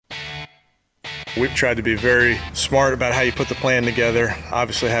We've tried to be very smart about how you put the plan together.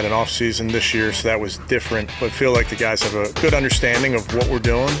 Obviously had an off season this year, so that was different, but feel like the guys have a good understanding of what we're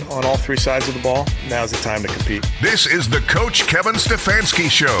doing on all three sides of the ball. Now's the time to compete. This is the Coach Kevin Stefanski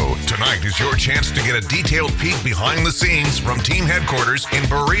Show. Tonight is your chance to get a detailed peek behind the scenes from team headquarters in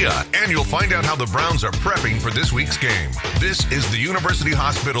Berea, and you'll find out how the Browns are prepping for this week's game. This is the University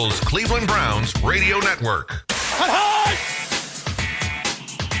Hospital's Cleveland Browns Radio Network.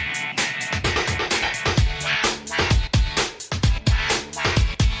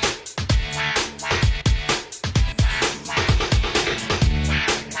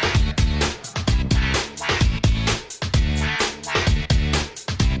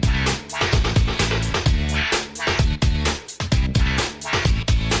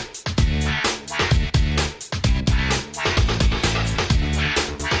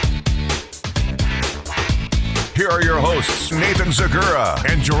 Here are your hosts, Nathan Zagura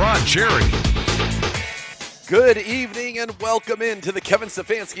and Gerard Cherry. Good evening and welcome into the Kevin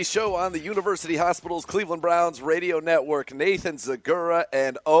Stefanski Show on the University Hospital's Cleveland Browns Radio Network. Nathan Zagura,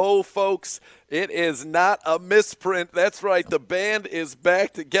 and oh, folks, it is not a misprint. That's right, the band is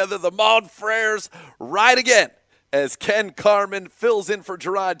back together. The Montfrères ride again as Ken Carman fills in for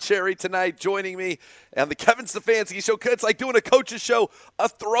Gerard Cherry tonight, joining me on the Kevin Stefanski Show. It's like doing a coach's show, a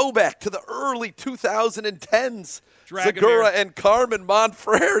throwback to the early 2010s. Zagura and Carman,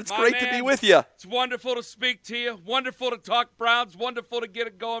 Montfrères, it's great to be with you. It's wonderful to speak to you. Wonderful to talk Browns. Wonderful to get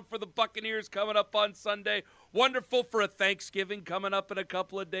it going for the Buccaneers coming up on Sunday. Wonderful for a Thanksgiving coming up in a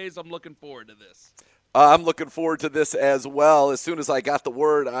couple of days. I'm looking forward to this. I'm looking forward to this as well. As soon as I got the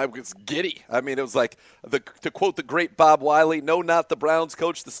word, I was giddy. I mean, it was like, to quote the great Bob Wiley, no, not the Browns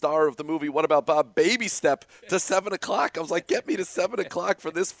coach, the star of the movie What About Bob, baby step to 7 o'clock. I was like, get me to 7 o'clock for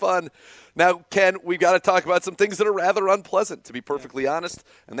this fun. Now, Ken, we've got to talk about some things that are rather unpleasant, to be perfectly honest,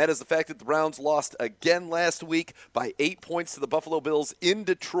 and that is the fact that the Browns lost again last week by 8 points to the Buffalo Bills in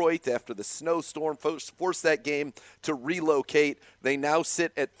Detroit after the snowstorm forced that game to relocate. They now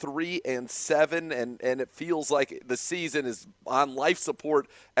sit at 3-7, and it feels like the season is on life support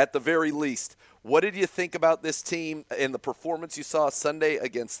at the very least. What did you think about this team and the performance you saw Sunday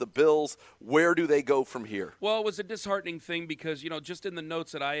against the Bills? Where do they go from here? Well, it was a disheartening thing because, just in the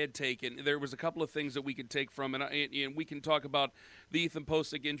notes that I had taken, there was a couple of things that we could take from, and we can talk about the Ethan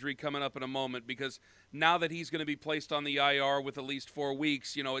Posick injury coming up in a moment, because now that he's going to be placed on the IR with at least 4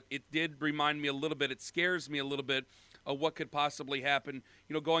 weeks, it did remind me a little bit, it scares me a little bit of what could possibly happen,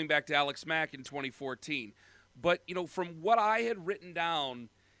 going back to Alex Mack in 2014. But, from what I had written down,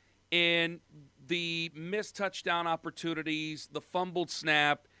 and the missed touchdown opportunities, the fumbled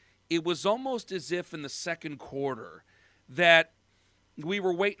snap, it was almost as if in the second quarter that we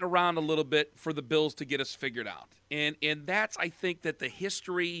were waiting around a little bit for the Bills to get us figured out. And that's, I think, that the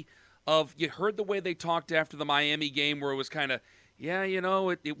history of, you heard the way they talked after the Miami game where it was kind of, we know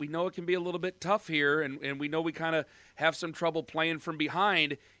it can be a little bit tough here, and we know we kind of have some trouble playing from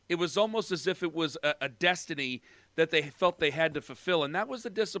behind. It was almost as if it was a destiny that they felt they had to fulfill. And that was the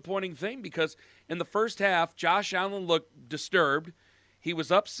disappointing thing, because in the first half, Josh Allen looked disturbed. He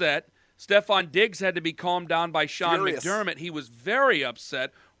was upset. Stephon Diggs had to be calmed down by Sean McDermott. He was very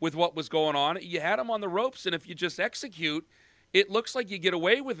upset with what was going on. You had him on the ropes, and if you just execute, it looks like you get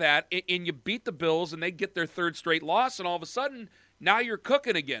away with that, and you beat the Bills, and they get their third straight loss, and all of a sudden, now you're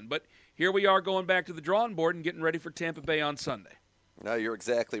cooking again. But here we are going back to the drawing board and getting ready for Tampa Bay on Sunday. No, you're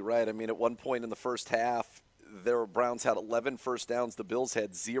exactly right. I mean, at one point in the first half, the Browns had 11 first downs. The Bills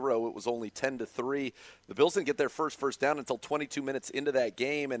had 0. It was only 10-3. The Bills didn't get their first down until 22 minutes into that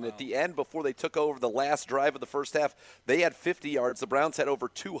game. And at the end, before they took over the last drive of the first half, they had 50 yards. The Browns had over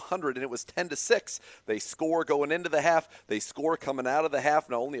 200, and it was 10-6. They score going into the half. They score coming out of the half.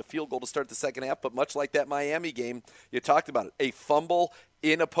 Not only a field goal to start the second half, but much like that Miami game, you talked about it, a fumble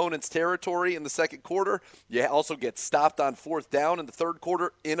in opponent's territory in the second quarter. You also get stopped on fourth down in the third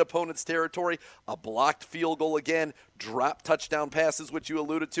quarter in opponent's territory. A blocked field goal again, drop touchdown passes, which you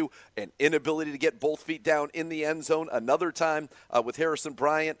alluded to, an inability to get both feet down in the end zone another time with Harrison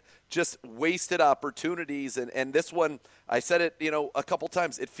Bryant. Just wasted opportunities. And this one, I said it, a couple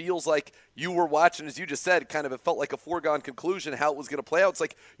times. It feels like you were watching, as you just said, kind of it felt like a foregone conclusion how it was going to play out. It's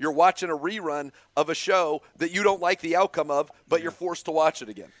like you're watching a rerun of a show that you don't like the outcome of, but you're forced to watch it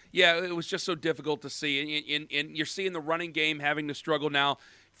again. Yeah, it was just so difficult to see. And you're seeing the running game having to struggle now.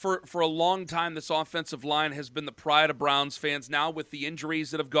 For a long time, this offensive line has been the pride of Browns fans. Now with the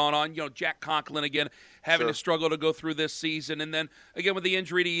injuries that have gone on, Jack Conklin again having to struggle to go through this season. And then, again, with the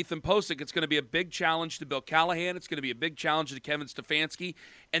injury to Ethan Posick, it's going to be a big challenge to Bill Callahan. It's going to be a big challenge to Kevin Stefanski.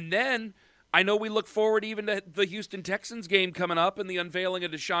 And then I know we look forward even to the Houston Texans game coming up and the unveiling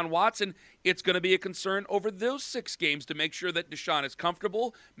of Deshaun Watson. It's going to be a concern over those 6 games to make sure that Deshaun is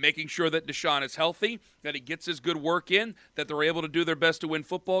comfortable, making sure that Deshaun is healthy, that he gets his good work in, that they're able to do their best to win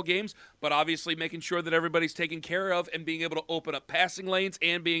football games, but obviously making sure that everybody's taken care of and being able to open up passing lanes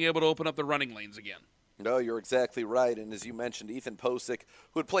and being able to open up the running lanes again. No, you're exactly right. And as you mentioned, Ethan Posick,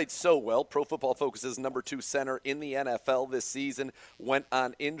 who had played so well, Pro Football Focus's number 2 center in the NFL this season, went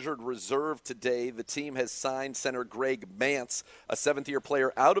on injured reserve today. The team has signed center Greg Mance, a 7th-year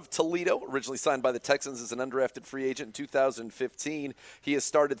player out of Toledo, originally signed by the Texans as an undrafted free agent in 2015. He has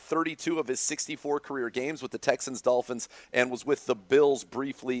started 32 of his 64 career games with the Texans, Dolphins, and was with the Bills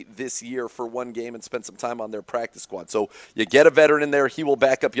briefly this year for 1 game and spent some time on their practice squad. So you get a veteran in there, he will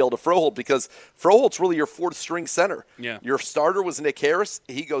back up Hjalte Froholdt, because Froholdt's really your 4th-string center. Yeah. Your starter was Nick Harris.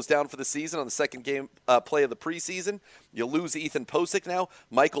 He goes down for the season on the 2nd game play of the preseason. You lose Ethan Posick now.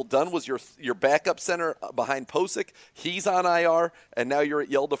 Michael Dunn was your backup center behind Posick. He's on IR, and now you're at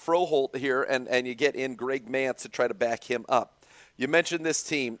Hjalte Froholdt here, and you get in Greg Mance to try to back him up. You mentioned this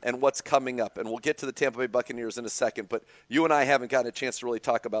team and what's coming up, and we'll get to the Tampa Bay Buccaneers in a second, but you and I haven't gotten a chance to really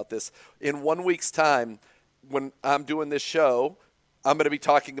talk about this. In 1 week's time, when I'm doing this show, I'm going to be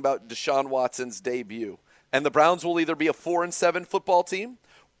talking about Deshaun Watson's debut. And the Browns will either be a 4-7 football team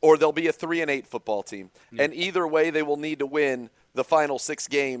or they'll be a 3-8 football team. Yeah. And either way, they will need to win the final 6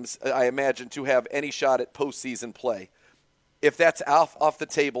 games, I imagine, to have any shot at postseason play. If that's off the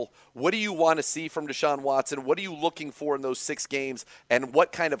table, what do you want to see from Deshaun Watson? What are you looking for in those 6 games? And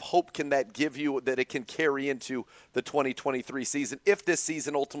what kind of hope can that give you that it can carry into the 2023 season, if this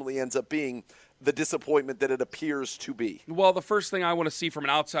season ultimately ends up being the disappointment that it appears to be? Well, the first thing I want to see from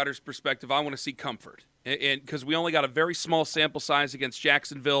an outsider's perspective, I want to see comfort. And because we only got a very small sample size against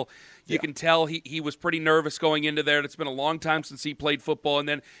Jacksonville, you can tell he was pretty nervous going into there. It's been a long time since he played football, and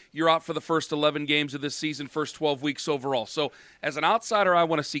then you're out for the first 11 games of this season, first 12 weeks overall. So as an outsider, I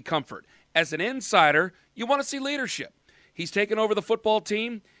want to see comfort. As an insider, you want to see leadership. He's taken over the football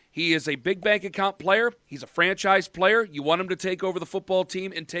team. He is a big bank account player. He's a franchise player. You want him to take over the football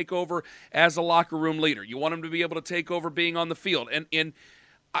team and take over as a locker room leader. You want him to be able to take over being on the field. And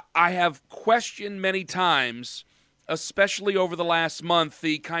I have questioned many times, especially over the last month,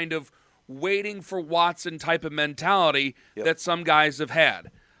 the kind of waiting for Watson type of mentality that some guys have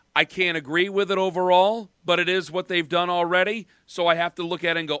had. I can't agree with it overall, but it is what they've done already. So I have to look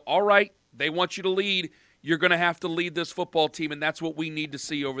at it and go, all right, they want you to lead. You're going to have to lead this football team, and that's what we need to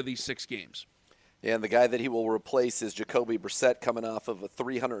see over these 6 games. Yeah, and the guy that he will replace is Jacoby Brissett, coming off of a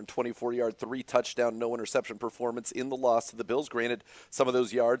 324-yard, 3-touchdown, no-interception performance in the loss to the Bills. Granted, some of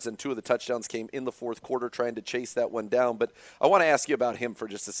those yards and 2 of the touchdowns came in the 4th quarter, trying to chase that one down. But I want to ask you about him for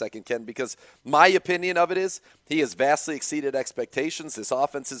just a second, Ken, because my opinion of it is he has vastly exceeded expectations. This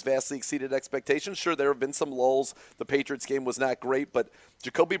offense has vastly exceeded expectations. Sure, there have been some lulls. The Patriots game was not great, but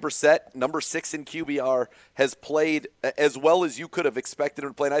Jacoby Brissett, number 6 in QBR, has played as well as you could have expected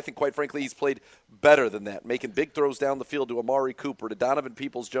him to play. And I think, quite frankly, he's played better than that, making big throws down the field to Amari Cooper, to Donovan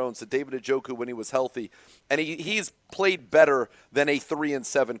Peoples-Jones, to David Njoku when he was healthy. And he's played better than a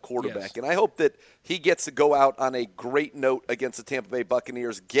 3-7 quarterback. Yes. And I hope that he gets to go out on a great note against the Tampa Bay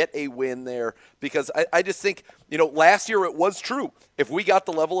Buccaneers, get a win there, because I just think, last year it was true. If we got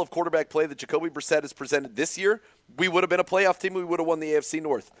the level of quarterback play that Jacoby Brissett has presented this year, we would have been a playoff team. We would have won the AFC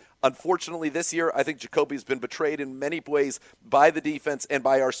North. Unfortunately, this year, I think Jacoby's been betrayed in many ways by the defense and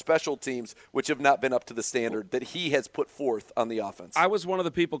by our special teams, which have not been up to the standard that he has put forth on the offense. I was one of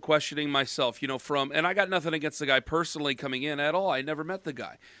the people questioning myself, and I got nothing against the guy personally coming in at all. I never met the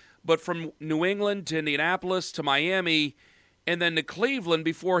guy. But from New England to Indianapolis to Miami and then to Cleveland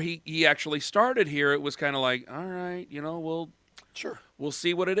before he actually started here, it was kind of like, all right, we'll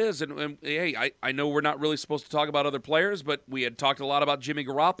see what it is. And hey, I know we're not really supposed to talk about other players, but we had talked a lot about Jimmy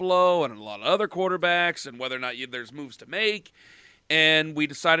Garoppolo and a lot of other quarterbacks and whether or not there's moves to make. And we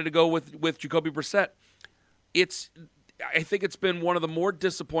decided to go with Jacoby Brissett. I think it's been one of the more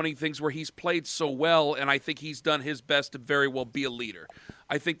disappointing things where he's played so well, and I think he's done his best to very well be a leader.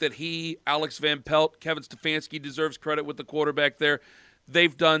 I think that he, Alex Van Pelt, Kevin Stefanski deserves credit with the quarterback there.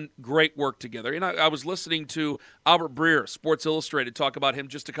 They've done great work together. And I was listening to Albert Breer, Sports Illustrated, talk about him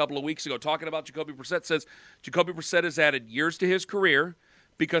just a couple of weeks ago, talking about Jacoby Brissett. Says Jacoby Brissett has added years to his career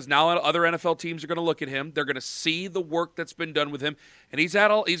because now other NFL teams are going to look at him. They're going to see the work that's been done with him, and he's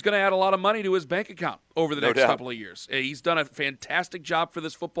going to add a lot of money to his bank account over the next couple of years. He's done a fantastic job for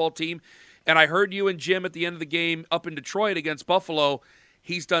this football team. And I heard you and Jim at the end of the game up in Detroit against Buffalo.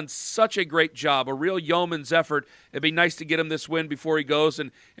 He's done such a great job, a real yeoman's effort. It'd be nice to get him this win before he goes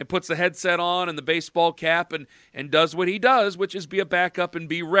and puts the headset on and the baseball cap and does what he does, which is be a backup and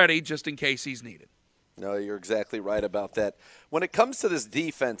be ready just in case he's needed. No, you're exactly right about that. When it comes to this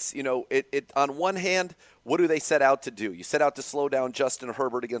defense, it on one hand, what do they set out to do? You set out to slow down Justin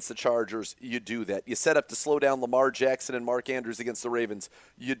Herbert against the Chargers. You do that. You set up to slow down Lamar Jackson and Mark Andrews against the Ravens.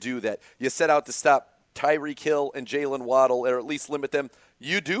 You do that. You set out to stop Tyreek Hill and Jalen Waddle, or at least limit them.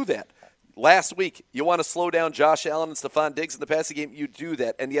 You do that. Last week, you want to slow down Josh Allen and Stephon Diggs in the passing game, you do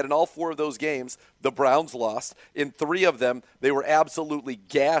that. And yet in all 4 of those games, the Browns lost. In 3 of them, they were absolutely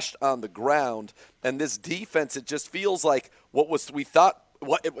gashed on the ground. And this defense, it just feels like it was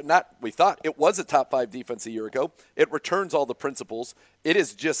a top 5 defense a year ago. It returns all the principles. It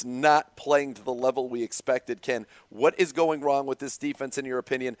is just not playing to the level we expected. Ken, what is going wrong with this defense in your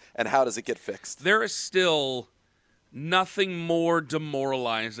opinion, and how does it get fixed? There is still nothing more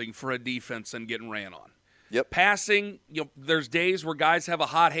demoralizing for a defense than getting ran on. Yep. Passing, there's days where guys have a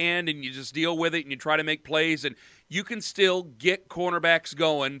hot hand and you just deal with it and you try to make plays, and you can still get cornerbacks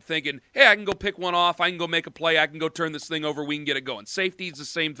going thinking, hey, I can go pick one off, I can go make a play, I can go turn this thing over, we can get it going. Safety is the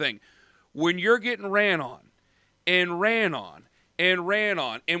same thing. When you're getting ran on and ran on and ran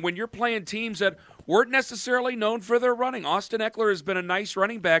on, and when you're playing teams that weren't necessarily known for their running. Austin Eckler has been a nice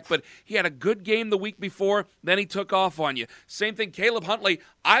running back, but he had a good game the week before, then he took off on you. Same thing, Caleb Huntley.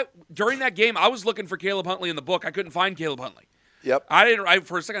 During that game, I was looking for Caleb Huntley in the book. I couldn't find Caleb Huntley. Yep.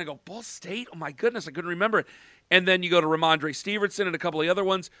 For a second, I go, Ball State? Oh, my goodness, I couldn't remember it. And then you go to Ramondre Stevenson and a couple of the other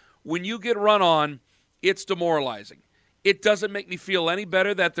ones. When you get run on, it's demoralizing. It doesn't make me feel any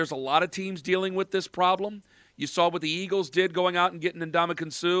better that there's a lot of teams dealing with this problem. You saw what the Eagles did going out and getting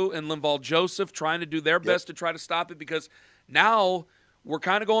Ndamukong Suh and Linval Joseph trying to do their best to try to stop it, because now we're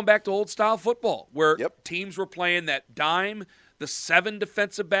kind of going back to old-style football where teams were playing that dime, the 7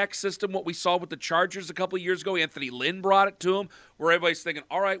 defensive back system, what we saw with the Chargers a couple of years ago. Anthony Lynn brought it to them, where everybody's thinking,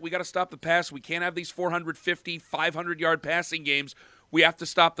 all right, we got to stop the pass. We can't have these 450, 500-yard passing games. We have to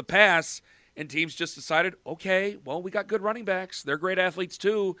stop the pass. And teams just decided, okay, well, we got good running backs. They're great athletes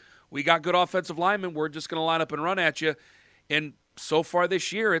too. We got good offensive linemen. We're just going to line up and run at you. And so far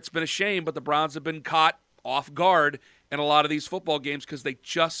this year, it's been a shame, but the Browns have been caught off guard in a lot of these football games because they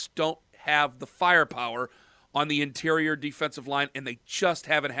just don't have the firepower on the interior defensive line, and they just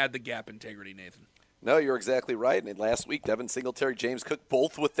haven't had the gap integrity, Nathan. No, you're exactly right. And last week, Devin Singletary, James Cook,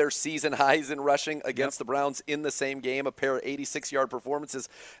 both with their season highs in rushing against the Browns in the same game, a pair of 86-yard performances.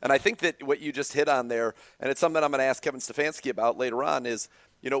 And I think that what you just hit on there, and it's something I'm going to ask Kevin Stefanski about later on, is,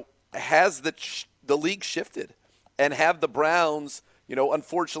 has the league shifted? And have the Browns,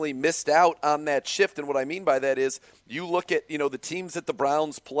 unfortunately missed out on that shift? And what I mean by that is you look at, the teams that the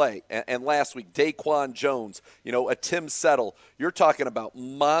Browns play, and last week, Daquan Jones, a Tim Settle. You're talking about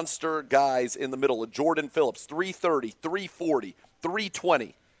monster guys in the middle. A Jordan Phillips, 330, 340,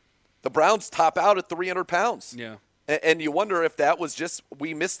 320. The Browns top out at 300 pounds. Yeah. And you wonder if that was just,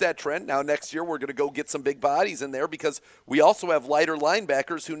 we missed that trend. Now next year we're going to go get some big bodies in there because we also have lighter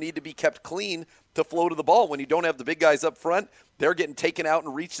linebackers who need to be kept clean to flow to the ball. When you don't have the big guys up front, they're getting taken out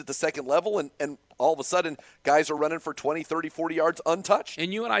and reached at the second level, and all of a sudden guys are running for 20, 30, 40 yards untouched.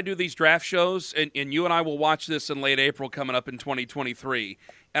 And you and I do these draft shows, and you and I will watch this in late April coming up in 2023.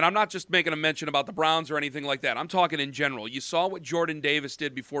 And I'm not just making a mention about the Browns or anything like that. I'm talking in general. You saw what Jordan Davis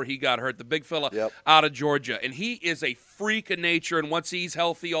did before he got hurt, the big fella out of Georgia. And he is a freak of nature, and once he's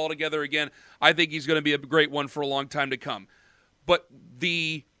healthy altogether again, I think he's going to be a great one for a long time to come. But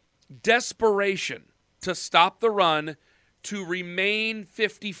the desperation to stop the run, to remain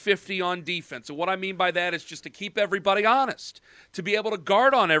 50-50 on defense. And what I mean by that is just to keep everybody honest, to be able to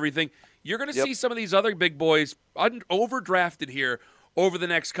guard on everything. You're going to see some of these other big boys overdrafted here over the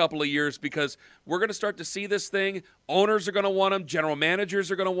next couple of years because we're going to start to see this thing. Owners are going to want them. General managers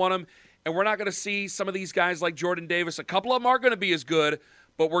are going to want them. And we're not going to see some of these guys like Jordan Davis. A couple of them are going to be as good,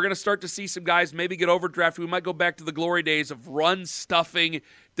 but we're going to start to see some guys maybe get overdrafted. We might go back to the glory days of run-stuffing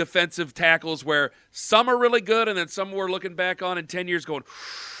defensive tackles where some are really good and then some we're looking back on in 10 years going,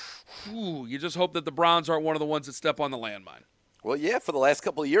 whew, you just hope that the Browns aren't one of the ones that step on the landmine. Well, yeah, for the last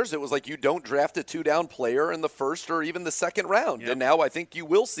couple of years, it was like you don't draft a two-down player in the first or even the second round. And now I think you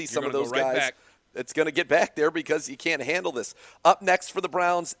will see some of those guys it's going to get back there because you can't handle this. Up next for the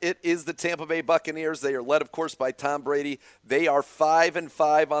Browns, it is the Tampa Bay Buccaneers. They are led, of course, by Tom Brady. They are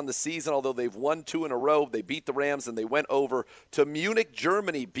 5-5 on the season, although they've won 2 in a row. They beat the Rams, and they went over to Munich,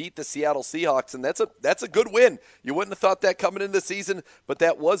 Germany, beat the Seattle Seahawks, and that's a good win. You wouldn't have thought that coming into the season, but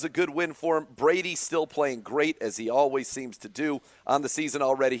that was a good win for him. Brady still playing great, as he always seems to do on the season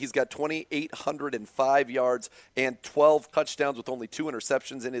already. He's got 2,805 yards and 12 touchdowns with only 2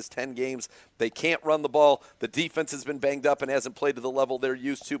 interceptions in his 10 games. They can't run the ball. The defense has been banged up and hasn't played to the level they're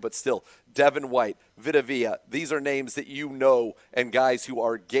used to, but still, Devin White, Vita Vea, these are names that you know and guys who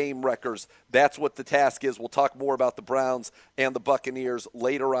are game wreckers. That's what the task is. We'll talk more about the Browns and the Buccaneers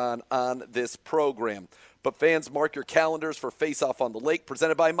later on this program. But fans, mark your calendars for Face Off on the Lake,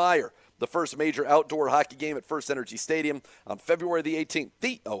 presented by Meijer. The first major outdoor hockey game at First Energy Stadium on February the 18th.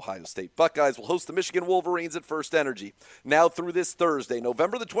 The Ohio State Buckeyes will host the Michigan Wolverines at First Energy. Now through this Thursday,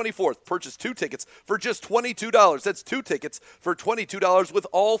 November the 24th, purchase 2 tickets for just $22. That's 2 tickets for $22 with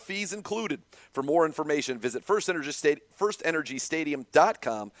all fees included. For more information, visit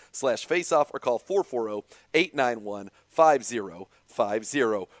firstenergystadium.com/faceoff or call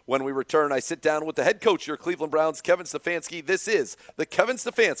 440-891-5050. When we return, I sit down with the head coach of your Cleveland Browns, Kevin Stefanski. This is the Kevin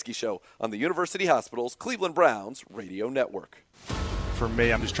Stefanski Show on the University Hospital's Cleveland Browns Radio Network. For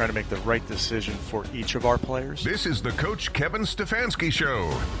me, I'm just trying to make the right decision for each of our players. This is the Coach Kevin Stefanski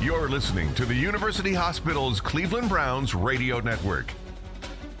Show. You're listening to the University Hospital's Cleveland Browns Radio Network.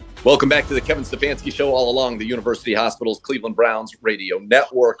 Welcome back to the Kevin Stefanski Show, all along the University Hospital's Cleveland Browns Radio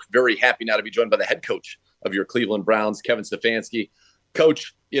Network. Very happy now to be joined by the head coach of your Cleveland Browns, Kevin Stefanski.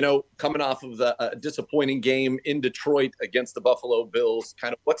 Coach, coming off of the disappointing game in Detroit against the Buffalo Bills,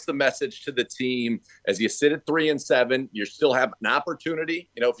 kind of what's the message to the team as you sit at 3-7? You still have an opportunity,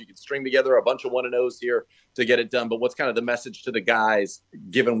 if you could string together a bunch of 1-0s here to get it done. But what's kind of the message to the guys,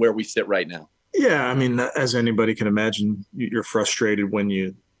 given where we sit right now? Yeah, I mean, as anybody can imagine, you're frustrated when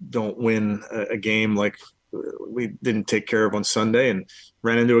you don't win a game like we didn't take care of on Sunday and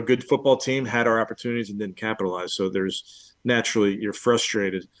ran into a good football team, had our opportunities and didn't capitalize. So naturally you're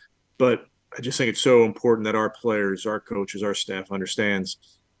frustrated, but I just think it's so important that our players, our coaches, our staff understands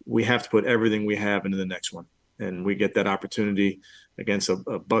we have to put everything we have into the next one. And we get that opportunity against a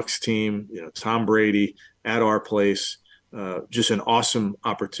Bucs team, Tom Brady at our place, just an awesome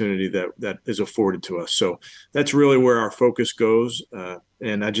opportunity that is afforded to us. So that's really where our focus goes.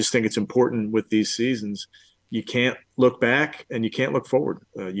 And I just think it's important with these seasons. You can't look back and you can't look forward.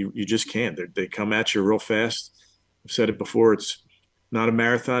 You just can't. They come at you real fast. I've said it before. It's not a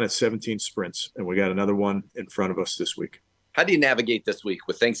marathon. It's 17 sprints. And we got another one in front of us this week. How do you navigate this week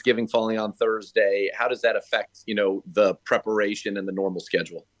with Thanksgiving falling on Thursday? How does that affect, the preparation and the normal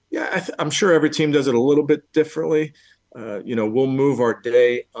schedule? Yeah, I'm sure every team does it a little bit differently. We'll move our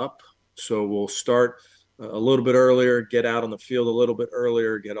day up. So we'll start a little bit earlier, get out on the field a little bit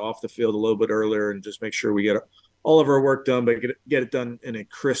earlier, get off the field a little bit earlier, and just make sure we get all of our work done, but get it done in a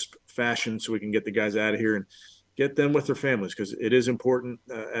crisp fashion so we can get the guys out of here and get them with their families, because it is important,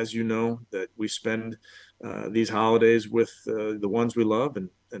 as you know, that we spend these holidays with the ones we love. And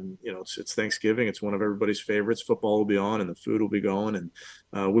it's Thanksgiving. It's one of everybody's favorites. Football will be on and the food will be going. And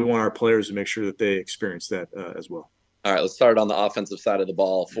we want our players to make sure that they experience that as well. All right, let's start on the offensive side of the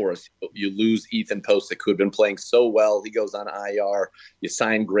ball for us. You lose Ethan Posick, who had been playing so well. He goes on IR. You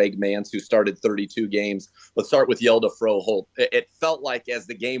sign Greg Mance, who started 32 games. Let's start with Hjalte Froholdt. It felt like as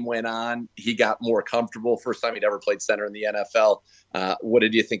the game went on, he got more comfortable. First time he'd ever played center in the NFL. What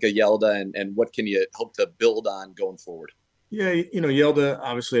did you think of Hjalte, and what can you hope to build on going forward? Yeah, Hjalte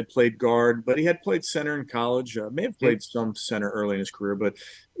obviously had played guard, but he had played center in college. May have played some center early in his career, but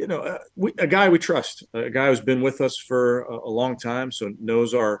a guy we trust, a guy who's been with us for a long time, so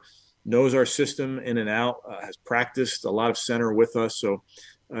knows our system in and out. Has practiced a lot of center with us, so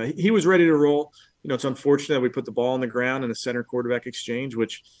he was ready to roll. It's unfortunate that we put the ball on the ground in a center quarterback exchange,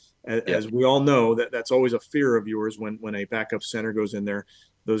 which, as we all know, that's always a fear of yours when a backup center goes in there.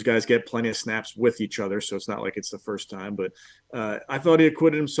 Those guys get plenty of snaps with each other, so it's not like it's the first time. But I thought he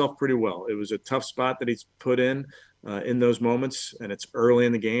acquitted himself pretty well. It was a tough spot that he's put in those moments, and it's early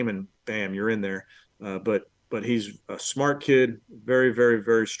in the game, and bam, you're in there. But he's a smart kid, very, very,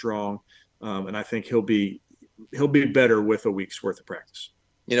 very strong, and I think he'll be better with a week's worth of practice.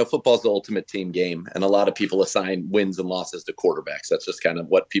 Football's the ultimate team game, and a lot of people assign wins and losses to quarterbacks. That's just kind of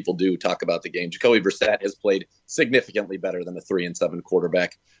what people do, talk about the game. Jacoby Brissett has played significantly better than a 3-7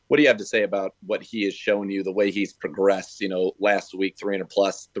 quarterback. What do you have to say about what he has shown you, the way he's progressed? Last week,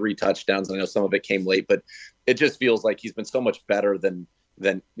 300+, 3 touchdowns. I know some of it came late, but it just feels like he's been so much better than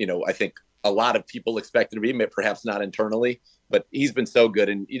I think a lot of people expected to be, perhaps not internally, but he's been so good,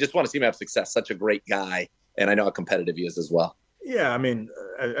 and you just want to see him have success. Such a great guy, and I know how competitive he is as well. Yeah, I mean,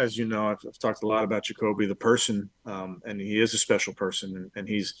 as you know, I've talked a lot about Jacoby, the person, and he is a special person, and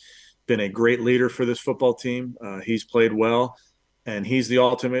he's been a great leader for this football team. He's played well, and he's the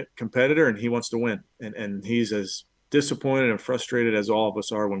ultimate competitor, and he wants to win. And he's as disappointed and frustrated as all of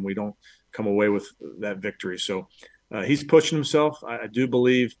us are when we don't come away with that victory. So he's pushing himself. I do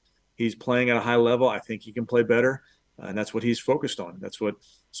believe he's playing at a high level. I think he can play better, and that's what he's focused on. That's what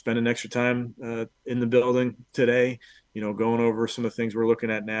spending extra time in the building today, going over some of the things we're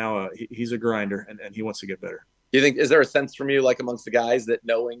looking at now. He's a grinder, and he wants to get better. Do you think, is there a sense from you, like amongst the guys, that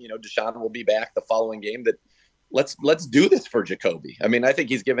knowing, Deshaun will be back the following game, that let's do this for Jacoby? I mean, I think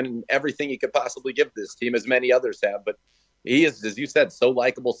he's given everything he could possibly give this team, as many others have, but he is, as you said, so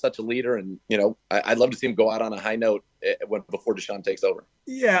likable, such a leader. And, I'd love to see him go out on a high note before Deshaun takes over.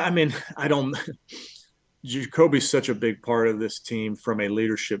 Yeah, I mean, Jacoby's such a big part of this team from a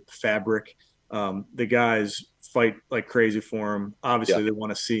leadership fabric. The guys fight like crazy for him. Obviously, They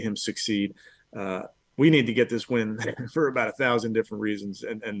want to see him succeed. We need to get this win for about 1,000 different reasons.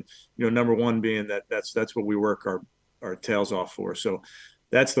 And number one being that's what we work our tails off for. So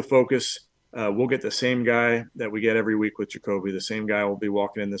that's the focus. We'll get the same guy that we get every week with Jacoby. The same guy will be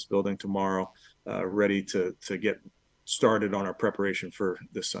walking in this building tomorrow, ready to get started on our preparation for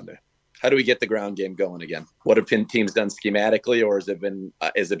this Sunday. How do we get the ground game going again? What have teams done schematically, or has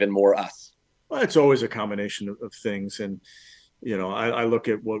it been more us? Well, it's always a combination of things. And, I look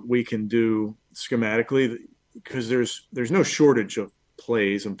at what we can do schematically, because there's no shortage of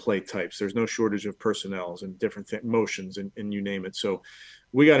plays and play types. There's no shortage of personnels and different motions and you name it. So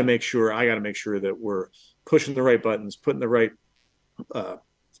I got to make sure that we're pushing the right buttons, putting the right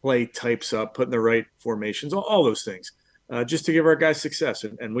play types up, putting the right formations, all those things, just to give our guys success.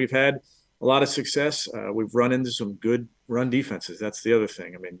 And we've had a lot of success. We've run into some good run defenses. That's the other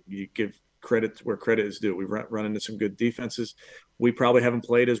thing. I mean, you give credit where credit is due. We've run into some good defenses. We probably haven't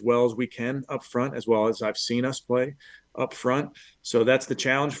played as well as we can up front, as well as I've seen us play up front. So that's the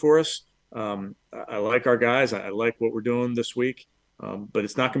challenge for us. I like our guys. I like what we're doing this week, but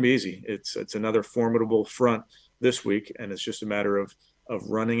it's not going to be easy. It's another formidable front this week, and it's just a matter of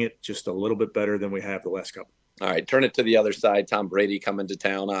running it just a little bit better than we have the last couple. All right, turn it to the other side. Tom Brady coming to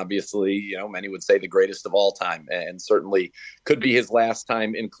town, obviously, many would say the greatest of all time, and certainly could be his last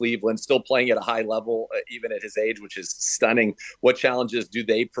time in Cleveland, still playing at a high level, even at his age, which is stunning. What challenges do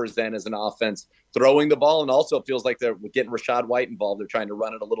they present as an offense throwing the ball? And also it feels like they're getting Rachaad White involved. They're trying to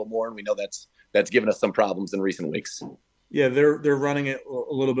run it a little more, and we know that's given us some problems in recent weeks. Yeah, they're running it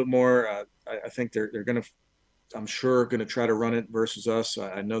a little bit more. I think they're going to, I'm sure, going to try to run it versus us.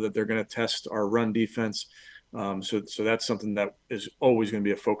 I know that they're going to test our run defense. So that's something that is always going to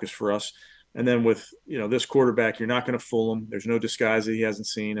be a focus for us. And then with, this quarterback, you're not going to fool him. There's no disguise that he hasn't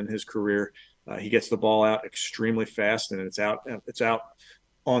seen in his career. He gets the ball out extremely fast, and it's out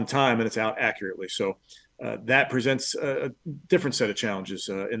on time, and it's out accurately. So that presents a different set of challenges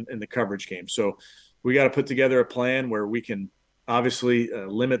in the coverage game. So we got to put together a plan where we can obviously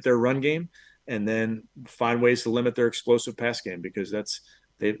limit their run game, and then find ways to limit their explosive pass game, because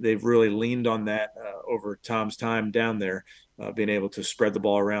they've really leaned on that over Tom's time down there, being able to spread the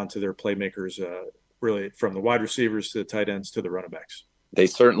ball around to their playmakers, really from the wide receivers to the tight ends to the running backs. They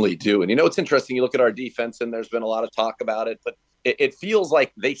certainly do. And it's interesting. You look at our defense, and there's been a lot of talk about it, but it feels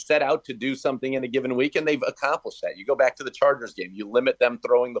like they set out to do something in a given week, and they've accomplished that. You go back to the Chargers game, you limit them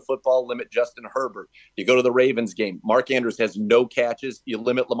throwing the football, limit Justin Herbert. You go to the Ravens game, Mark Andrews has no catches. You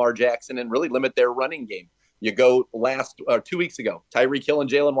limit Lamar Jackson and really limit their running game. You go 2 weeks ago, Tyreek Hill and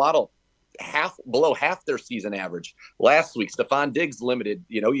Jalen Waddle, below half their season average. Last week, Stephon Diggs limited.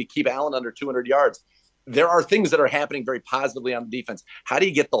 You keep Allen under 200 yards. There are things that are happening very positively on the defense. How do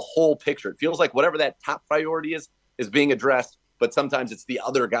you get the whole picture? It feels like whatever that top priority is being addressed, but sometimes it's the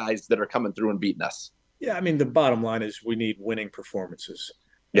other guys that are coming through and beating us. Yeah, I mean, the bottom line is we need winning performances.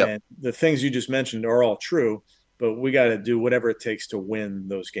 Yep. And the things you just mentioned are all true, but we got to do whatever it takes to win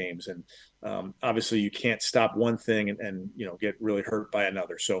those games. And obviously you can't stop one thing and get really hurt by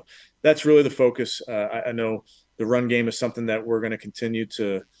another. So that's really the focus. I know the run game is something that we're going to continue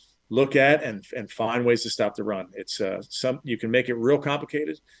to look at and find ways to stop the run. It's you can make it real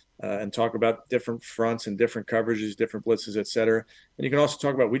complicated and talk about different fronts and different coverages, different blitzes, et cetera. And you can also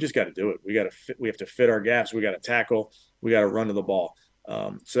talk about, we just got to do it. We have to fit our gaps. We got to tackle. We got to run to the ball.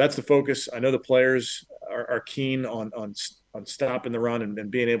 So that's the focus. I know the players are keen on stopping the run and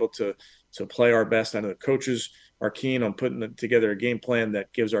being able to play our best. I know the coaches are keen on putting together a game plan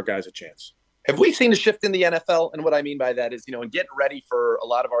that gives our guys a chance. Have we seen a shift in the NFL? And what I mean by that is, in getting ready for a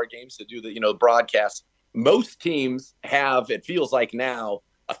lot of our games to do the broadcast, most teams have, it feels like now,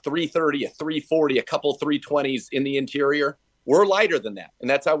 a 330, a 340, a couple 320s in the interior. We're lighter than that. And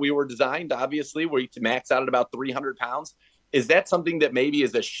that's how we were designed, obviously, where you max out at about 300 pounds. Is that something that maybe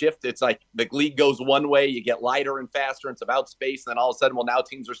is a shift? It's like the league goes one way, you get lighter and faster, and it's about space. And then all of a sudden, now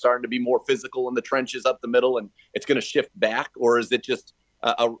teams are starting to be more physical in the trenches up the middle, and it's going to shift back? Or is it just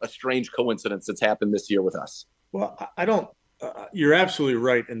a strange coincidence that's happened this year with us? Well, I don't you're absolutely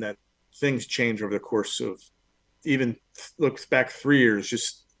right in that things change over the course of even looks back 3 years,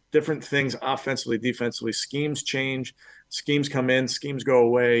 just different things offensively, defensively. Schemes change, schemes come in, schemes go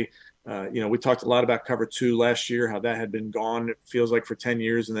away. We talked a lot about cover 2 last year, how that had been gone, it feels like, for 10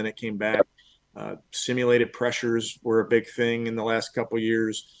 years, and then it came back. Simulated pressures were a big thing in the last couple of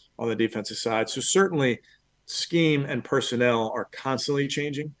years on the defensive side. So certainly scheme and personnel are constantly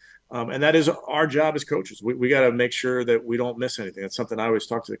changing. And that is our job as coaches. We got to make sure that we don't miss anything. That's something I always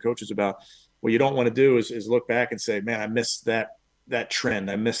talk to the coaches about. What you don't want to do is look back and say, man, I missed that trend.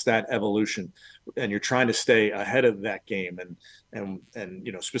 I missed that evolution. And you're trying to stay ahead of that game. And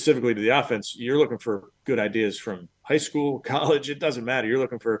specifically to the offense, you're looking for good ideas from high school, college. It doesn't matter. You're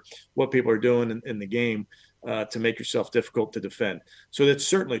looking for what people are doing in the game to make yourself difficult to defend. So that's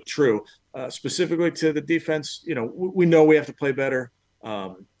certainly true. Specifically to the defense, we know we have to play better.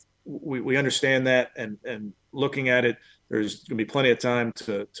 We understand that, and looking at it, there's going to be plenty of time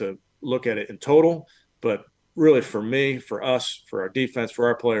to look at it in total. But really, for me, for us, for our defense, for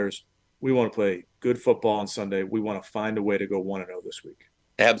our players, we want to play good football on Sunday. We want to find a way to go 1-0 this week.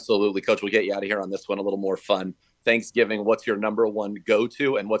 Absolutely, Coach. We'll get you out of here on this one a little more fun. Thanksgiving, what's your number one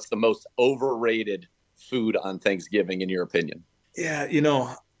go-to, and what's the most overrated food on Thanksgiving, in your opinion? Yeah,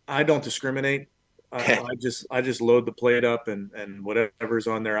 I don't discriminate. I just load the plate up and whatever's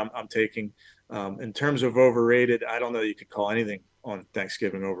on there, I'm taking. In terms of overrated, I don't know that you could call anything on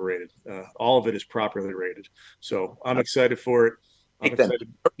Thanksgiving overrated. All of it is properly rated. So I'm excited for it. I'm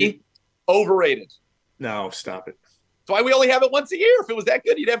excited. Turkey, overrated. No, stop it. That's why we only have it once a year. If it was that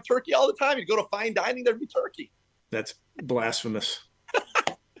good, you'd have turkey all the time. You'd go to fine dining, there'd be turkey. That's blasphemous.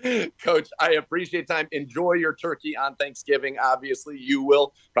 Coach, I appreciate time. Enjoy your turkey on Thanksgiving. Obviously, you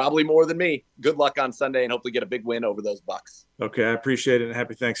will, probably more than me. Good luck on Sunday, and hopefully get a big win over those Bucs. Okay, I appreciate it, and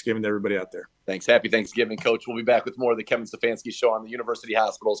happy Thanksgiving to everybody out there. Thanks. Happy Thanksgiving, Coach. We'll be back with more of the Kevin Stefanski Show on the University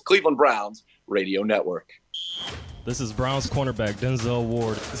Hospitals Cleveland Browns Radio Network. This is Browns cornerback Denzel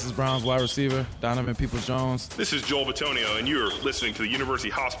Ward. This is Browns wide receiver Donovan Peoples-Jones. This is Joel Bitonio, and you're listening to the University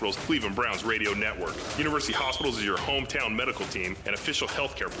Hospitals Cleveland Browns Radio Network. University Hospitals is your hometown medical team and official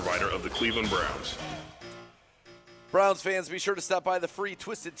healthcare provider of the Cleveland Browns. Browns fans, be sure to stop by the free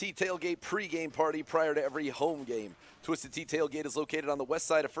Twisted Tea Tailgate pregame party prior to every home game. Twisted Tea Tailgate is located on the west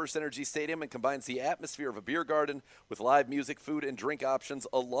side of First Energy Stadium and combines the atmosphere of a beer garden with live music, food, and drink options,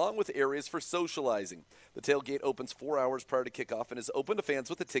 along with areas for socializing. The tailgate opens 4 hours prior to kickoff and is open to fans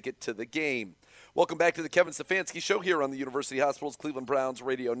with a ticket to the game. Welcome back to the Kevin Stefanski Show here on the University Hospitals Cleveland Browns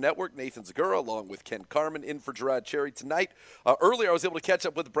Radio Network. Nathan Zagura along with Ken Carman in for Gerard Cherry tonight. Earlier, I was able to catch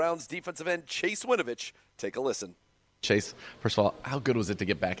up with Browns defensive end Chase Winovich. Take a listen. Chase, first of all, how good was it to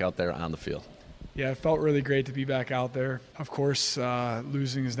get back out there on the field? Yeah, it felt really great to be back out there. Of course,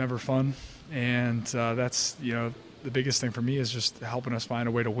 losing is never fun, and that's, the biggest thing for me is just helping us find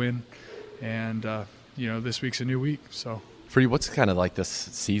a way to win. And, this week's a new week, so. For you, what's kind of like this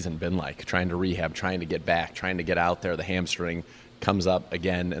season been like, trying to rehab, trying to get back, trying to get out there? The hamstring comes up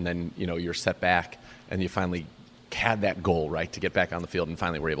again, and then, you're set back, and you finally had that goal, right, to get back on the field, and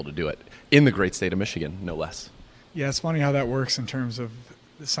finally were able to do it in the great state of Michigan, no less. Yeah, it's funny how that works in terms of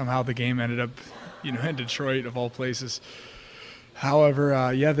somehow the game ended up, in Detroit of all places.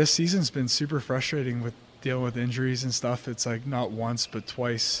 However, this season's been super frustrating with dealing with injuries and stuff. It's like not once but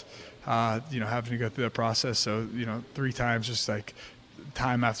twice, having to go through that process. So, 3 times, just like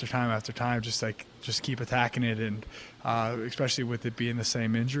time after time after time, just keep attacking it, and especially with it being the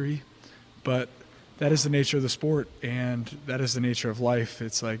same injury. But that is the nature of the sport, and that is the nature of life.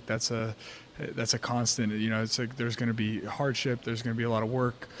 It's like that's a constant. It's like there's going to be hardship, there's going to be a lot of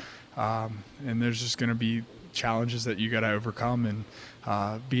work, and there's just going to be challenges that you got to overcome.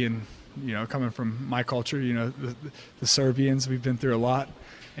 And being, coming from my culture, the Serbians, we've been through a lot,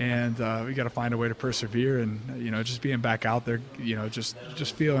 and we got to find a way to persevere. And just being back out there,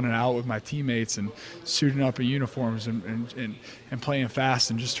 just feeling it out with my teammates and suiting up in uniforms and playing fast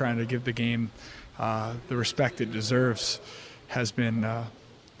and just trying to give the game the respect it deserves has been a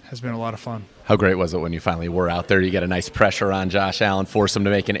lot of fun. How great was it when you finally were out there? You get a nice pressure on Josh Allen, force him to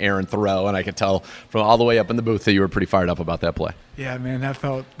make an errant throw, and I could tell from all the way up in the booth that you were pretty fired up about that play. Yeah, man, that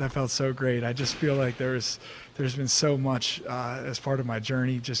felt so great. I just feel like there's been so much as part of my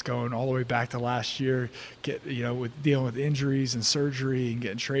journey, just going all the way back to last year, with dealing with injuries and surgery and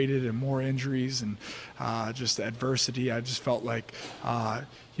getting traded and more injuries and just adversity. I just felt like,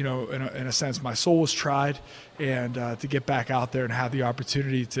 in a sense, my soul was tried, and to get back out there and have the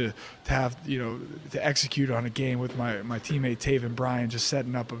opportunity to have, to execute on a game with my teammate Taven Bryan, just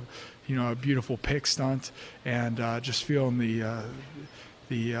setting up a beautiful pick stunt and just feeling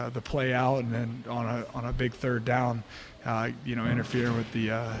the play out, and then on a big third down, interfering with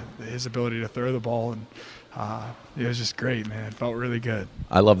his ability to throw the ball, and it was just great, man. It felt really good.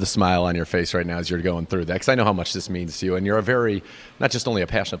 I love the smile on your face right now as you're going through that, because I know how much this means to you, and you're a very, not just only a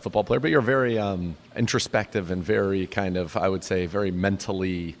passionate football player, but you're very introspective and very kind of, I would say, very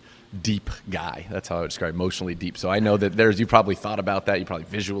mentally deep guy. That's how I would describe emotionally deep. So I know that you probably thought about that, you probably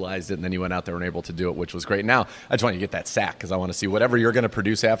visualized it, and then you went out there and were able to do it, which was great. Now, I just want you to get that sack, because I want to see whatever you're going to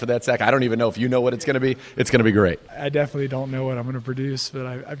produce after that sack. I don't even know if you know what it's going to be. It's going to be great. I definitely don't know what I'm going to produce, but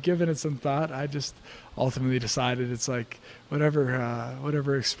I've given it some thought. I just ultimately decided it's like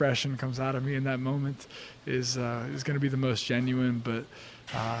whatever expression comes out of me in that moment is going to be the most genuine, but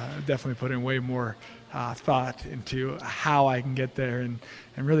definitely put in way more thought into how I can get there, and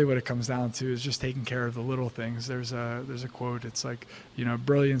really what it comes down to is just taking care of the little things. There's a quote. It's like,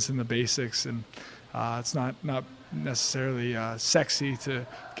 brilliance in the basics, and it's not necessarily sexy to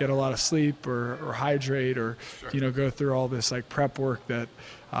get a lot of sleep or hydrate or go through all this like prep work that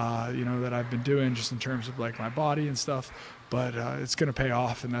that I've been doing just in terms of like my body and stuff. But it's going to pay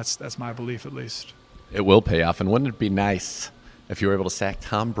off, and that's my belief at least. It will pay off, and wouldn't it be nice if you were able to sack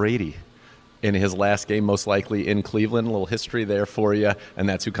Tom Brady in his last game, most likely in Cleveland? A little history there for you, and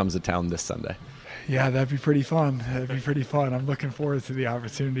that's who comes to town this Sunday. Yeah, that'd be pretty fun. I'm looking forward to the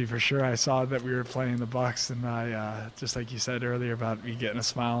opportunity for sure. I saw that we were playing the Bucs, and I, just like you said earlier about me getting a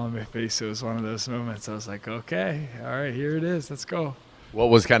smile on my face, it was one of those moments. I was like, okay, all right, here it is. Let's go. What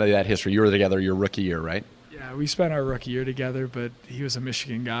was kind of that history? You were together your rookie year, right? Yeah, we spent our rookie year together, but he was a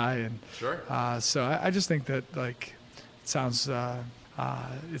Michigan guy, and so I just think that like it sounds.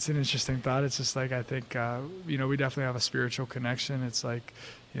 It's an interesting thought. It's just like I think we definitely have a spiritual connection. It's like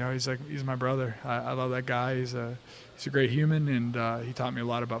he's my brother. I love that guy. He's a great human, and he taught me a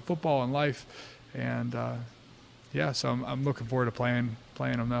lot about football and life. And so I'm looking forward to playing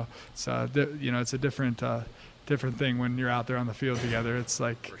him though. It's it's a different thing when you're out there on the field together. It's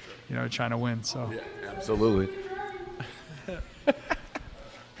like trying to win. So yeah, absolutely.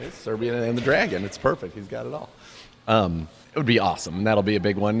 It's Serbian and the Dragon. It's perfect. He's got it all. It would be awesome, and that'll be a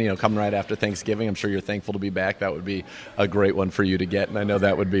big one, coming right after Thanksgiving. I'm sure you're thankful to be back. That would be a great one for you to get, and I know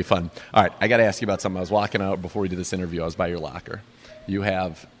that would be fun. All right, I got to ask you about something. I was walking out before we did this interview. I was by your locker. You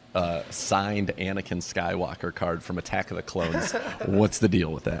have a signed Anakin Skywalker card from Attack of the Clones. What's the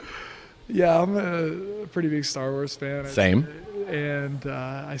deal with that? Yeah, I'm a pretty big Star Wars fan. Same. And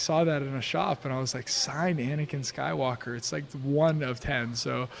I saw that in a shop, and I was like, signed Anakin Skywalker. It's like 1 of 10,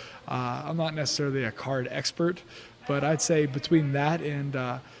 so I'm not necessarily a card expert, but I'd say between that and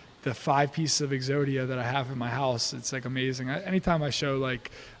the 5 pieces of Exodia that I have in my house, it's like amazing. Anytime I show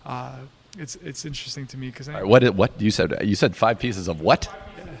like, it's interesting to me because. What you said? You said 5 pieces of what?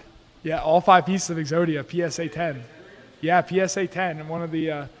 Yeah, all 5 pieces of Exodia, PSA 10. Yeah, PSA 10, and one of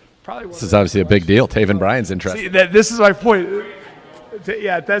the probably. This is obviously a big deal. Taven Bryan's interested. See, this is my point.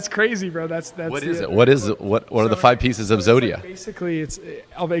 Yeah, that's crazy, bro. That's what is it? What is it? What are the 5 pieces of Zodia? Like basically, it's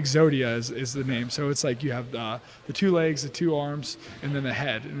Exodia is the name. So it's like you have the 2 legs, the 2 arms, and then the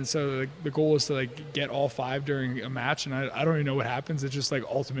head. And so the goal is to like get all 5 during a match. And I don't even know what happens. It's just like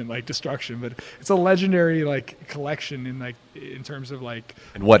ultimate like destruction. But it's a legendary like collection in terms of like.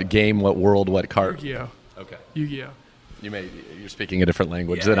 And what game? What world? What card? Yu-Gi-Oh. Okay. Yu-Gi-Oh. You're speaking a different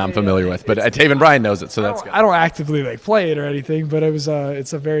language that I'm familiar with, but Taven Bryan knows it, so that's good. I don't actively like play it or anything, but it's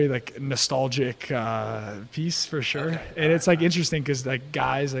a very like nostalgic piece for sure. Okay. And it's like interesting because like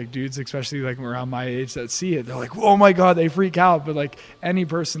guys, like dudes, especially like around my age that see it, they're like, "Oh my god," they freak out. But like any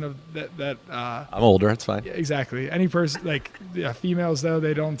person of that I'm older, it's fine. Yeah, exactly. Any person like females though,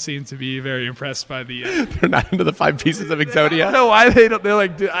 they don't seem to be very impressed by the. They're not into the 5 pieces of Exodia. I don't know why they don't. They're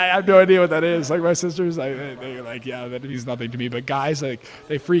like, dude, I have no idea what that is. Like my sisters, they're like, yeah, that means nothing to me, but guys, like,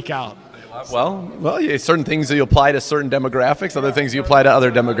 they freak out. Well, yeah, certain things that you apply to certain demographics, other things you apply to other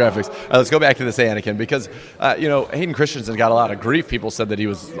demographics. Let's go back to this Anakin because, Hayden Christensen got a lot of grief. People said that he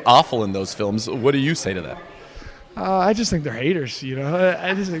was awful in those films. What do you say to that? I just think they're haters,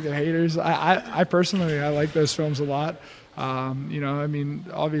 I just think they're haters. I personally, I like those films a lot. You know, I mean,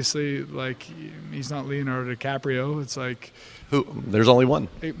 obviously, like, he's not Leonardo DiCaprio. It's like, there's only one.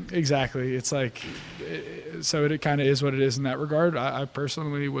 Exactly. It's like, so it kind of is what it is in that regard. I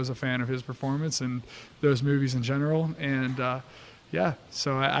personally was a fan of his performance and those movies in general. And yeah,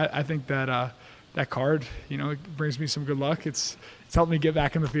 so I think that that card, you know, it brings me some good luck. It's helped me get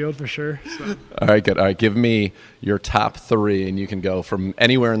back in the field for sure. So. All right, good. All right, give me your top 3, and you can go from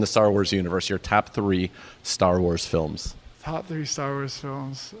anywhere in the Star Wars universe, your top 3 Star Wars films. Top 3 Star Wars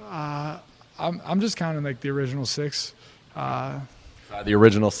films. I'm just counting like the original 6. The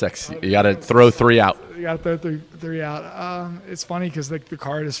original 6. You got to throw 3 out. You got to throw 3 out. It's funny because like the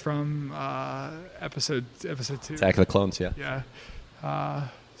card is from episode 2. Attack of the Clones, yeah. Yeah.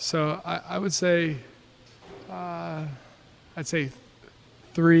 So I would say, I'd say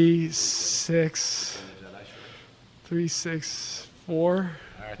 3, 6, 4.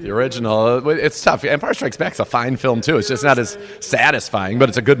 The original, it's tough. Empire Strikes Back's a fine film too. It's just not as satisfying, but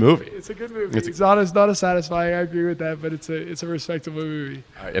it's a good movie. It's a good movie. It's not as satisfying. I agree with that, but it's a respectable movie.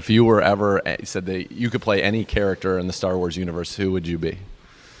 All right, if you were ever said that you could play any character in the Star Wars universe, who would you be?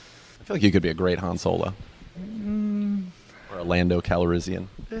 I feel like you could be a great Han Solo or a Lando Calrissian.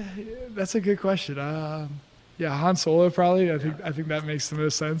 That's a good question. Yeah, Han Solo probably. I think that makes the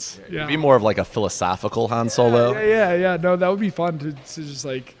most sense. Yeah. You'd be more of like a philosophical Han Solo. Yeah. No, that would be fun to just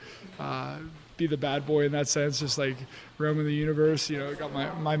like be the bad boy in that sense, just like roaming the universe. You know, got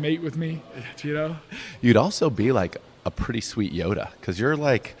my mate with me. You know. You'd also be like a pretty sweet Yoda because you're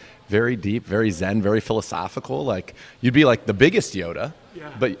like very deep, very zen, very philosophical. Like you'd be like the biggest Yoda.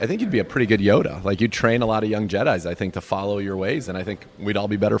 Yeah. But I think you'd be a pretty good Yoda. Like you'd train a lot of young Jedis, I think, to follow your ways, and I think we'd all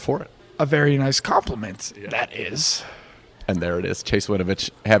be better for it. A very nice compliment, that is. And there it is. Chase Winovich,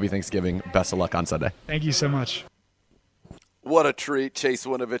 happy Thanksgiving. Best of luck on Sunday. Thank you so much. What a treat, Chase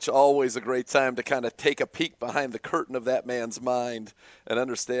Winovich. Always a great time to kind of take a peek behind the curtain of that man's mind and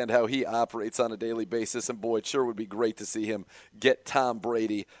understand how he operates on a daily basis. And, boy, it sure would be great to see him get Tom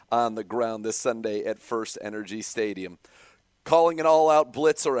Brady on the ground this Sunday at First Energy Stadium. Calling an all-out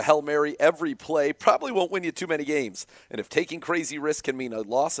blitz or a Hail Mary every play probably won't win you too many games. And if taking crazy risks can mean a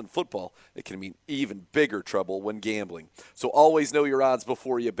loss in football, it can mean even bigger trouble when gambling. So always know your odds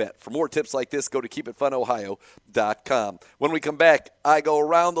before you bet. For more tips like this, go to KeepItFunOhio.com. When we come back, I go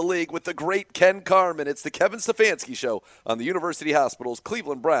around the league with the great Ken Carman. It's the Kevin Stefanski Show on the University Hospital's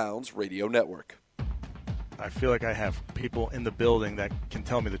Cleveland Browns Radio Network. I feel like I have people in the building that can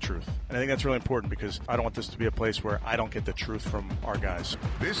tell me the truth. And I think that's really important because I don't want this to be a place where I don't get the truth from our guys.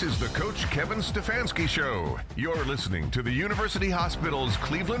 This is the Coach Kevin Stefanski Show. You're listening to the University Hospital's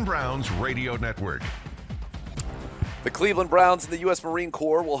Cleveland Browns Radio Network. The Cleveland Browns and the U.S. Marine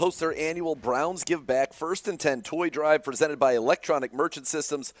Corps will host their annual Browns Give Back First and 10 toy drive presented by Electronic Merchant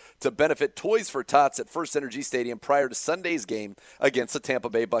Systems to benefit Toys for Tots at First Energy Stadium prior to Sunday's game against the Tampa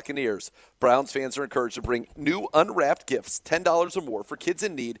Bay Buccaneers. Browns fans are encouraged to bring new unwrapped gifts, $10 or more, for kids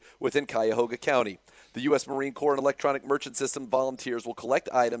in need within Cuyahoga County. The U.S. Marine Corps and Electronic Merchant System volunteers will collect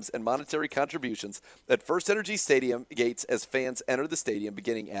items and monetary contributions at First Energy Stadium gates as fans enter the stadium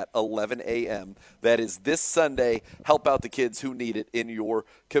beginning at 11 a.m. That is this Sunday. Help out the kids who need it in your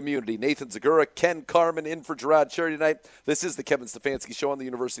community. Nathan Zagura, Ken Carman in for Gerard Cherry tonight. This is the Kevin Stefanski Show on the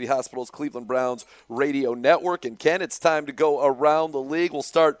University Hospital's Cleveland Browns Radio Network. And Ken, it's time to go around the league. We'll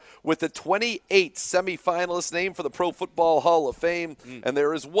start with the 28th semifinalist name for the Pro Football Hall of Fame. And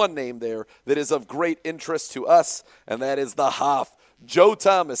there is one name there that is of great interest to us, and that is the Hoff. Joe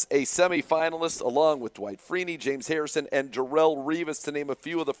Thomas, a semifinalist, along with Dwight Freeney, James Harrison, and Darrelle Revis, to name a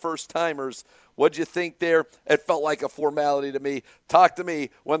few of the first-timers. What'd you think there? It felt like a formality to me. Talk to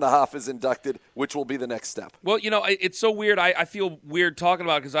me when the Hoff is inducted, which will be the next step. Well, you know, it's so weird. I feel weird talking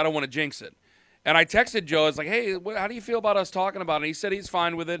about it because I don't want to jinx it. And I texted Joe. I was like, hey, how do you feel about us talking about it? And he said he's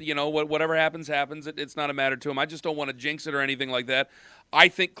fine with it. You know, whatever happens, happens. It's not a matter to him. I just don't want to jinx it or anything like that. I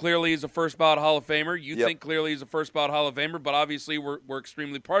think clearly he's a first ballot Hall of Famer. You think clearly he's a first ballot Hall of Famer, but obviously we're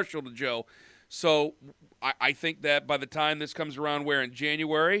extremely partial to Joe. So I think that by the time this comes around, where in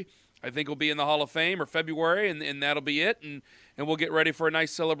January, I think he'll be in the Hall of Fame, or February, and that'll be it. And we'll get ready for a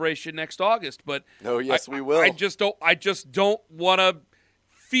nice celebration next August. But we will. I just don't want to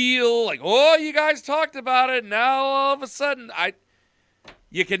feel like, oh, you guys talked about it. Now all of a sudden,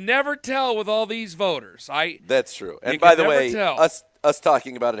 you can never tell with all these voters. That's true. And by the way, us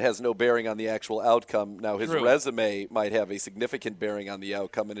talking about it has no bearing on the actual outcome. Now, his resume might have a significant bearing on the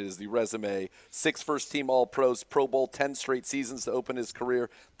outcome, and it is the resume. 6 first-team All-Pros, Pro Bowl, 10 straight seasons to open his career,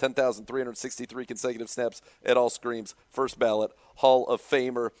 10,363 consecutive snaps. It all screams first ballot Hall of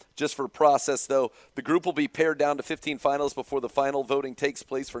Famer. Just for process, though, the group will be pared down to 15 finalists before the final voting takes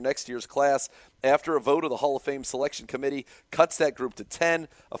place for next year's class. After a vote of the Hall of Fame Selection Committee cuts that group to 10,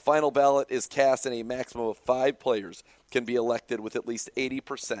 a final ballot is cast and a maximum of 5 players can be elected with at least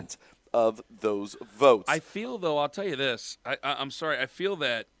 80% of those votes. I feel, though, I'll tell you this. I'm sorry. I feel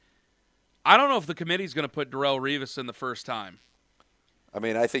that I don't know if the committee's going to put Darrelle Revis in the first time. I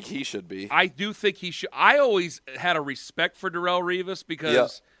mean, I think he should be. I do think he should. I always had a respect for Darrelle Revis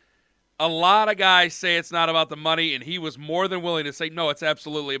because a lot of guys say it's not about the money, and he was more than willing to say, no, it's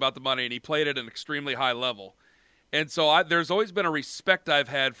absolutely about the money, and he played at an extremely high level. And so there's always been a respect I've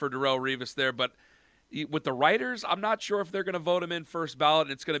had for Darrelle Revis there, but with the writers, I'm not sure if they're going to vote him in first ballot,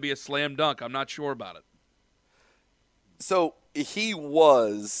 and it's going to be a slam dunk. I'm not sure about it. So he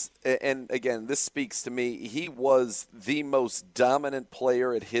was, and again, this speaks to me, he was the most dominant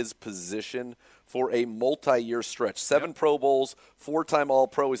player at his position for a multi-year stretch. 7 Pro Bowls, 4-time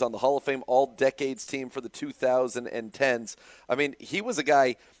All-Pro. He's on the Hall of Fame All-Decades team for the 2010s. I mean, he was a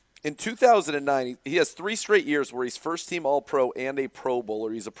guy. In 2009, he has 3 straight years where he's first-team All-Pro and a Pro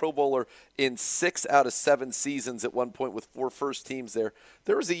Bowler. He's a Pro Bowler in 6 out of 7 seasons at one point with 4 first teams there.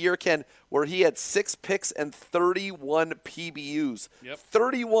 There was a year, Ken, where he had 6 picks and 31 PBUs.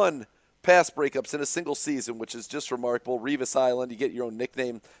 31 pass breakups in a single season, which is just remarkable. Revis Island, you get your own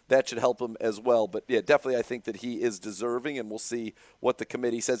nickname. That should help him as well. But, yeah, definitely I think that he is deserving, and we'll see what the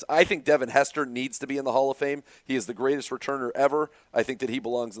committee says. I think Devin Hester needs to be in the Hall of Fame. He is the greatest returner ever. I think that he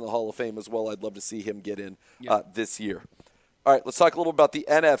belongs in the Hall of Fame as well. I'd love to see him get in this year. All right, let's talk a little about the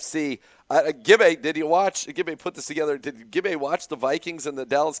NFC. Gibbe, did you watch? Gibbe put this together. Did Gibbe watch the Vikings and the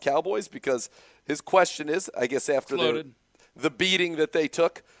Dallas Cowboys? Because his question is, I guess after the beating that they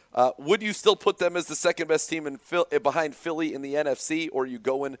took, would you still put them as the second-best team behind Philly in the NFC, or are you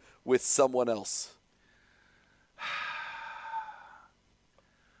going with someone else?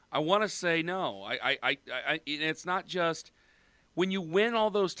 I want to say no. It's not just when you win all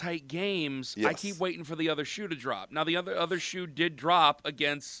those tight games, I keep waiting for the other shoe to drop. Now, the other shoe did drop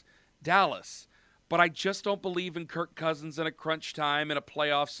against Dallas, but I just don't believe in Kirk Cousins in a crunch time in a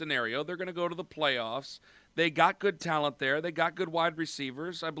playoff scenario. They're going to go to the playoffs. They got good talent there. They got good wide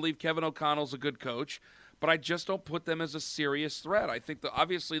receivers. I believe Kevin O'Connell's a good coach, but I just don't put them as a serious threat. I think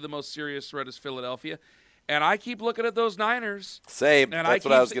obviously the most serious threat is Philadelphia, and I keep looking at those Niners. Same. And That's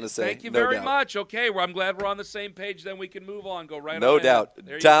what I was going to say. Thank you very much. Okay, well, I'm glad we're on the same page. Then we can move on. Go right on. No doubt.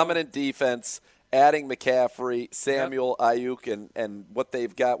 Dominant defense. Adding McCaffrey, Samuel, Ayuk, and what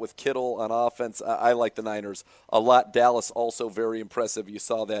they've got with Kittle on offense, I like the Niners a lot. Dallas also very impressive. You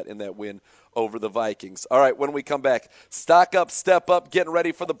saw that in that win over the Vikings. All right, when we come back, stock up, step up, getting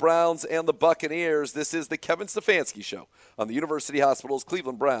ready for the Browns and the Buccaneers. This is the Kevin Stefanski Show on the University Hospitals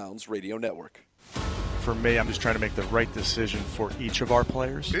Cleveland Browns Radio Network. For me, I'm just trying to make the right decision for each of our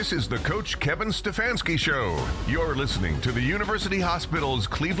players. This is the Coach Kevin Stefanski Show. You're listening to the University Hospitals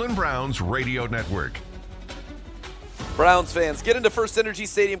Cleveland Browns Radio Network. Browns fans, get into First Energy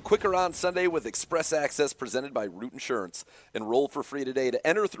Stadium quicker on Sunday with Express Access presented by Root Insurance. Enroll for free today to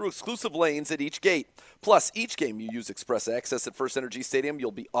enter through exclusive lanes at each gate. Plus, each game you use Express Access at First Energy Stadium,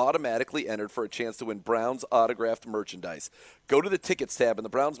 you'll be automatically entered for a chance to win Browns autographed merchandise. Go to the Tickets tab in the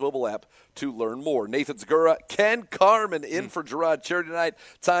Browns mobile app to learn more. Nathan Zagura, Ken Carman in for Gerard Cherry tonight.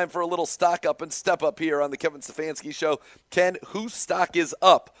 Time for a little stock up and step up here on the Kevin Stefanski Show. Ken, whose stock is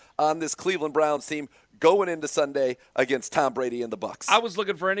up on this Cleveland Browns team going into Sunday against Tom Brady and the Bucs? I was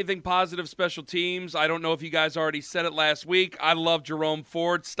looking for anything positive special teams. I don't know if you guys already said it last week. I love Jerome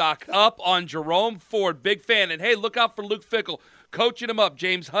Ford. Stock up on Jerome Ford. Big fan. And, hey, look out for Luke Fickell. Coaching him up.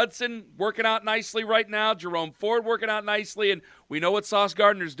 James Hudson working out nicely right now. Jerome Ford working out nicely. And we know what Sauce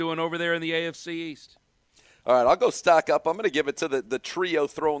Gardner's doing over there in the AFC East. All right, I'll go stock up. I'm going to give it to the trio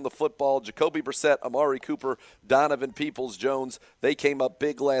throwing the football. Jacoby Brissett, Amari Cooper, Donovan Peoples-Jones. They came up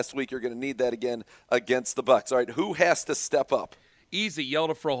big last week. You're going to need that again against the Bucs. All right, who has to step up? Easy,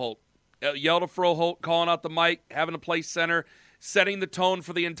 Yelda Froholt. Yelda Froholt calling out the mic, having to play center, setting the tone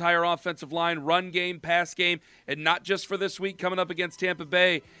for the entire offensive line, run game, pass game, and not just for this week coming up against Tampa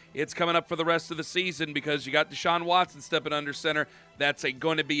Bay. It's coming up for the rest of the season because you got Deshaun Watson stepping under center. That's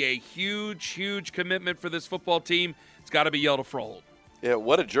going to be a huge, huge commitment for this football team. It's got to be Yelda Froholt. Yeah,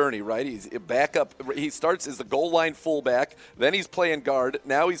 what a journey, right? He's back up. He starts as the goal line fullback. Then he's playing guard.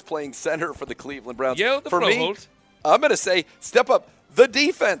 Now he's playing center for the Cleveland Browns. Yelda For Froholt. me, I'm going to say step up the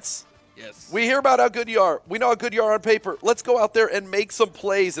defense. Yes. We hear about how good you are. We know how good you are on paper. Let's go out there and make some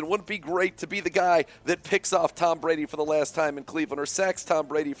plays. And wouldn't it be great to be the guy that picks off Tom Brady for the last time in Cleveland or sacks Tom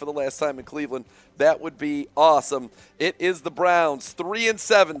Brady for the last time in Cleveland? That would be awesome. It is the Browns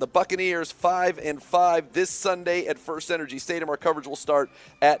 3-7, the Buccaneers 5-5 this Sunday at First Energy Stadium. Our coverage will start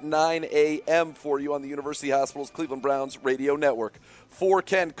at 9 a.m. for you on the University Hospitals Cleveland Browns Radio Network. For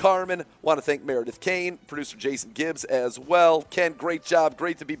Ken Carman, want to thank Meredith Kane, producer Jason Gibbs as well. Ken, great job.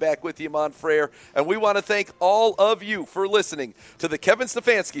 Great to be back with you, Montfrere. And we want to thank all of you for listening to the Kevin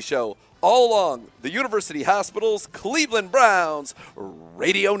Stefanski Show all along the University Hospitals Cleveland Browns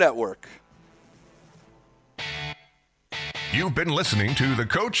Radio Network. You've been listening to the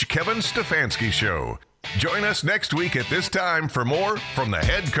Coach Kevin Stefanski Show. Join us next week at this time for more from the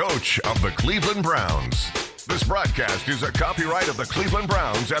head coach of the Cleveland Browns. This broadcast is a copyright of the Cleveland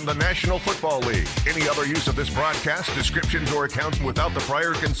Browns and the National Football League. Any other use of this broadcast, descriptions, or accounts without the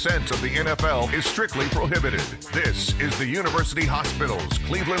prior consent of the NFL is strictly prohibited. This is the University Hospitals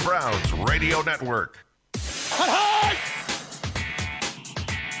Cleveland Browns Radio Network.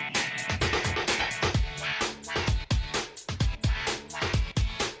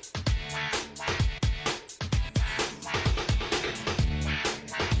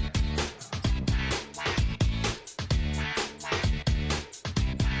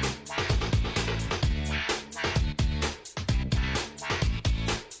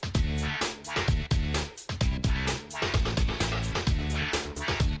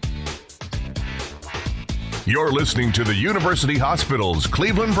 You're listening to the University Hospitals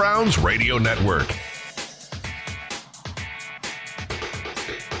Cleveland Browns Radio Network.